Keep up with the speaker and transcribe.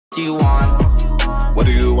Do you want? What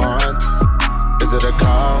do you want? Is it a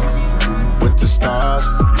car with the stars?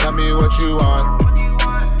 Tell me what you want.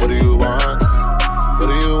 What do you want? What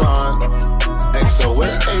do you want? XO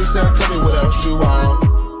with ASAP, tell me what else you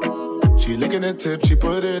want. She licking the tip, she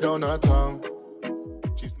put it on her tongue.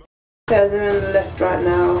 Guys, I'm in the lift right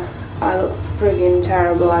now. I look friggin'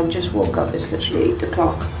 terrible. I just woke up, it's literally 8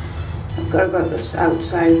 o'clock. I've got to go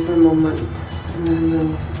outside for a moment and then I'm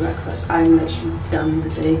going for breakfast. I'm literally done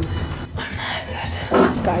today.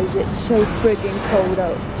 Guys, it's so friggin' cold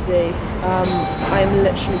out today. I'm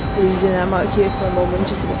literally freezing. I'm out here for a moment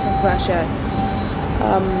just to get some fresh air.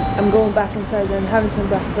 I'm going back inside and having some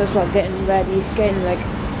breakfast, well, getting ready, getting like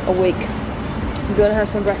awake. I'm going to have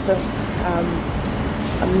some breakfast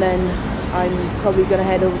and then I'm probably going to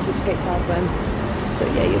head over to the skate park then. So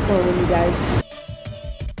yeah, you're coming with me, guys.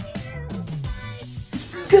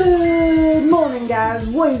 Good morning, guys.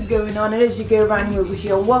 What is going on? It is your girl Rani over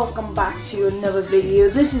here. Welcome back to another video.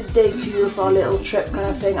 This is day 2 of our little trip kind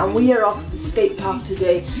of thing, and we are off to the skate park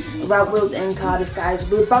today around Will's in Cardiff, guys.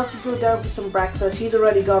 We're about to go down for some breakfast. He's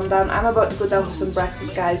already gone down. I'm about to go down for some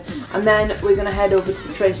breakfast, guys, and then we're gonna head over to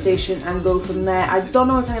the train station and go from there. I don't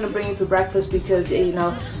know if I'm gonna bring you for breakfast because, you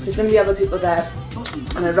know, there's gonna be other people there,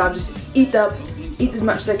 and I'd rather just eat as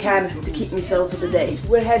much as I can to keep me filled for the day.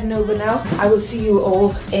 We're heading over now. I will see you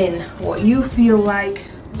all in what you feel like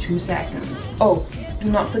 2 seconds. Oh,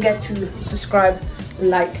 do not forget to subscribe,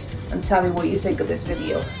 like, and tell me what you think of this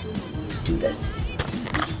video. Let's do this.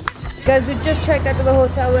 Guys, we just checked out of the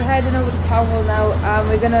hotel. We're heading over to Town Hall now.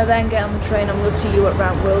 We're gonna then get on the train and we'll see you at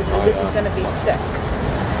Ramp Wills. So this is gonna be sick.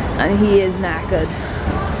 And he is knackered.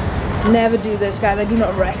 Never do this, guys. I do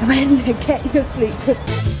not recommend it. Get your sleep.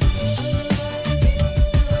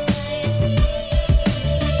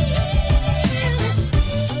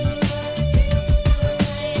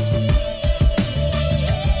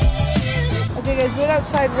 Guys, we're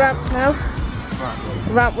outside Ramps now.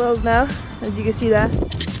 Ramp Wills now, as you can see there.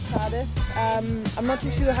 Cardiff. I'm not too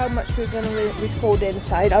sure how much we're going to record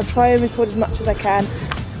inside. I'll try and record as much as I can.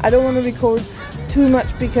 I don't want to record too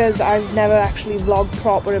much because I've never actually vlogged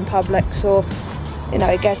proper in public, so you know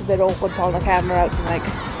it gets a bit awkward pulling a camera out and like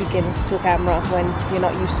speaking to a camera when you're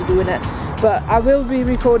not used to doing it. But I will be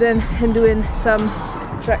recording and doing some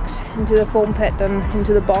tricks into the foam pit and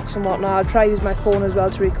into the box and whatnot. I'll try use my phone as well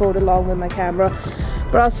to record along with my camera,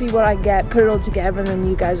 but I'll see what I get, put it all together, and then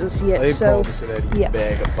you guys will see it. So yeah,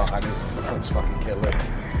 let's fucking kill it.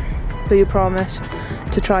 But you promise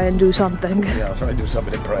to try and do something. Yeah, I'll try and do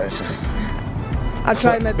something impressive. I'll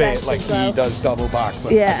try my best like as well. He does double back,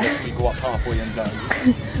 but yeah, we go up halfway and down.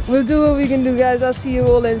 We'll do what we can do, guys. I'll see you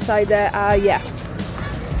all inside there. Yeah.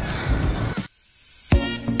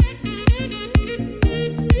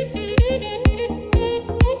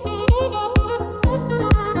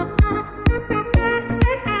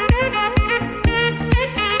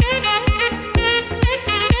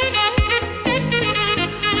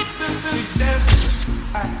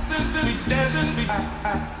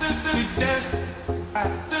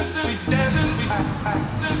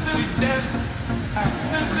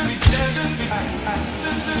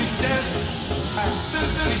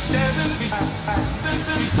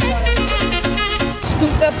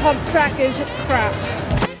 Scooter pump track is crap.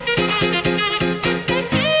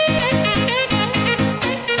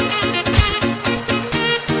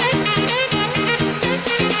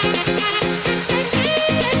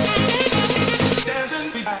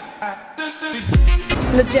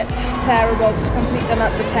 Legit terrible, just complete and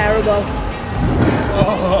utter terrible.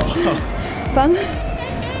 Oh. Fun?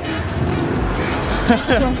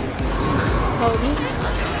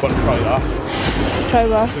 Want to try that? Try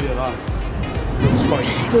what? Do you that? Looks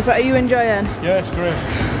funny. Are you enjoying? Yeah, it's great.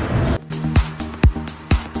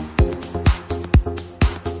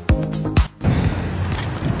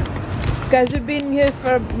 Guys, we've been here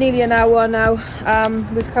for nearly an hour now.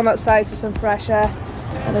 We've come outside for some fresh air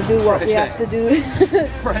and to do what we have to do.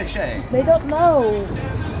 Fresh air? They don't know.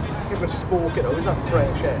 Give us smoke, you know, it's not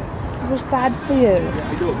fresh air. It was bad for you. Yeah,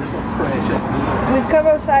 I know, it's not fresh air. We've come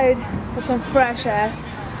outside for some fresh air.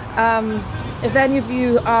 If any of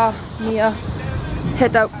you are near,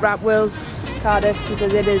 hit out Ramp Wills, Cardiff,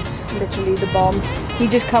 because it is literally the bomb. He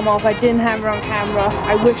just come off. I didn't have it on camera.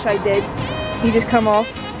 I wish I did. He just come off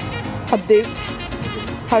a boot.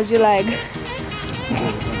 How's your leg?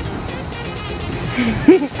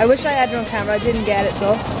 I wish I had it on camera. I didn't get it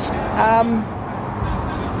though.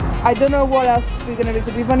 I don't know what else we're gonna do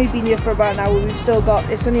because we've only been here for about an hour. We've still got,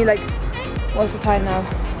 it's only like, what's the time now?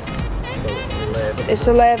 It's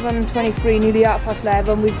 11:23, nearly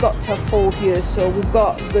 11:30. We've got till 4 here, so we've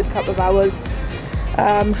got a good couple of hours.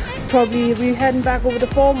 Probably, are we heading back over the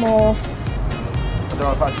farm, or? I don't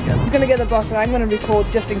know if I can get He's gonna get the bus, and I'm gonna record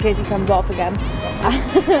just in case he comes off again.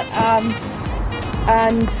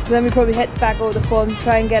 And then we probably head back over the farm,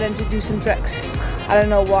 try and get him to do some tricks. I don't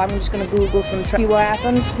know what, I'm just gonna Google some tricks, see what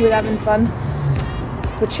happens. We're having fun,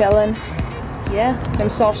 we're chilling. Yeah, them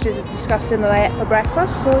sausages are disgusting that I ate for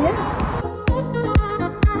breakfast, so yeah.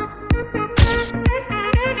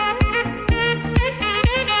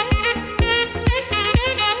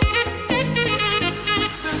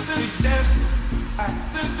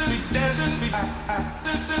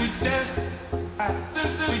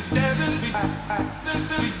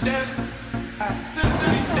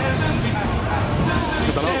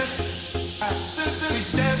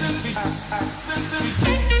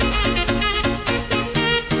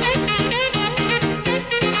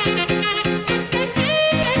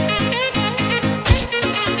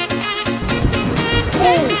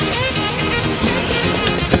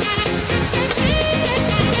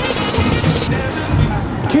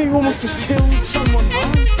 King almost just killed someone,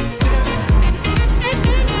 man.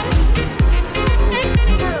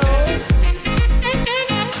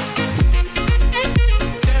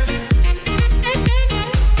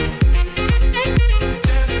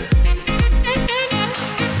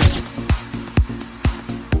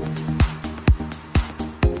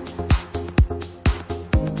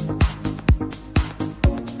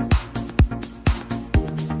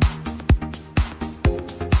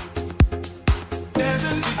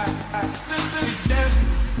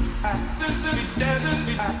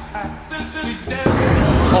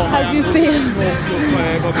 How do you feel?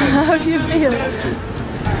 How do you feel?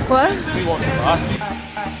 What? We want that.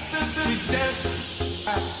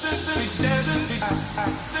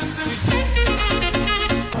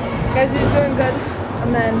 Guys, it's going good.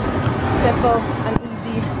 And then simple and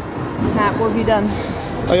easy. Snap, what have you done?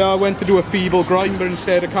 I went to do a feeble grind, but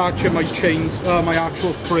instead of catching my chains, my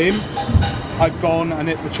actual frame, I've gone and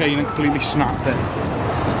hit the chain and completely snapped it.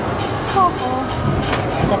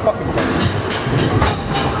 My fucking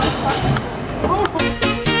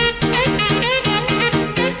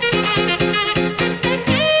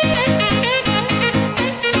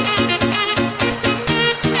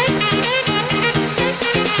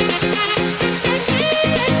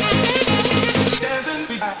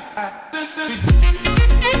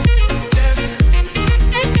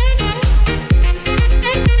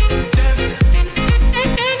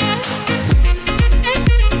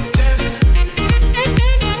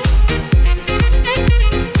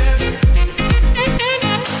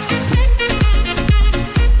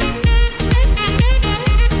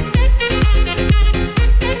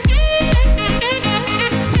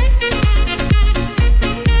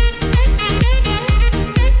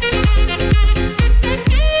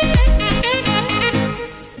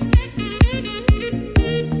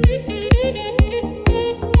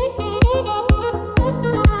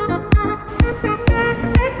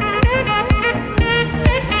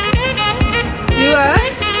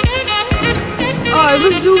I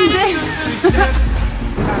was zoomed in.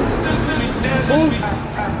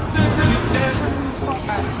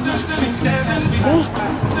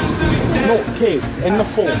 No, Kate, in the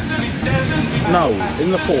phone. No,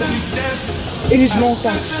 in the phone. It is not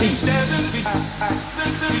that steep.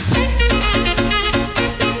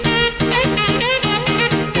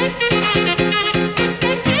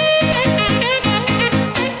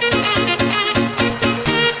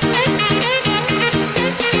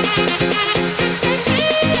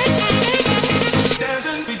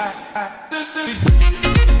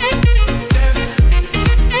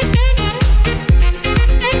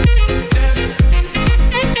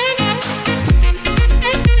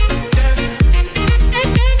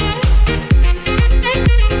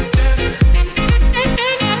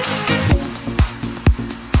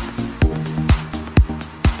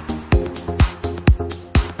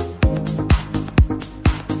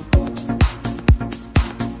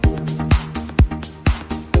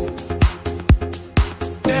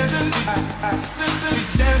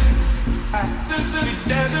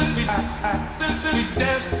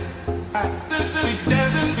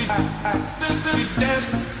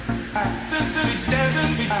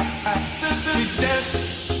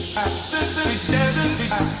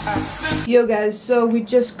 Yo guys, so we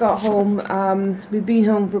just got home. We've been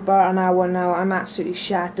home for about an hour now. I'm absolutely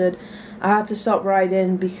shattered. I had to stop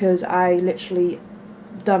riding because I literally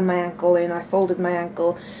done my ankle in. I folded my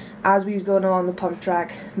ankle as we was going along the pump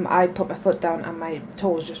track. I put my foot down and my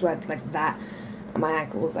toes just went like that. And my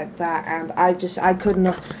ankle was like that, and I couldn't.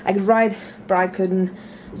 I could ride, but I couldn't.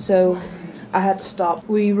 So I had to stop.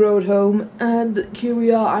 We rode home, and here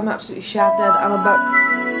we are. I'm absolutely shattered. I'm about.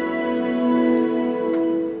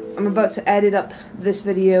 I'm about to edit up this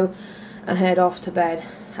video and head off to bed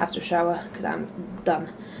after shower because I'm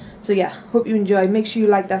done. So yeah, hope you enjoy. Make sure you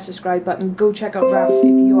like that subscribe button. Go check out Ramsey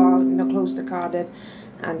if you are close to Cardiff.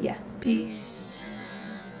 And yeah, peace.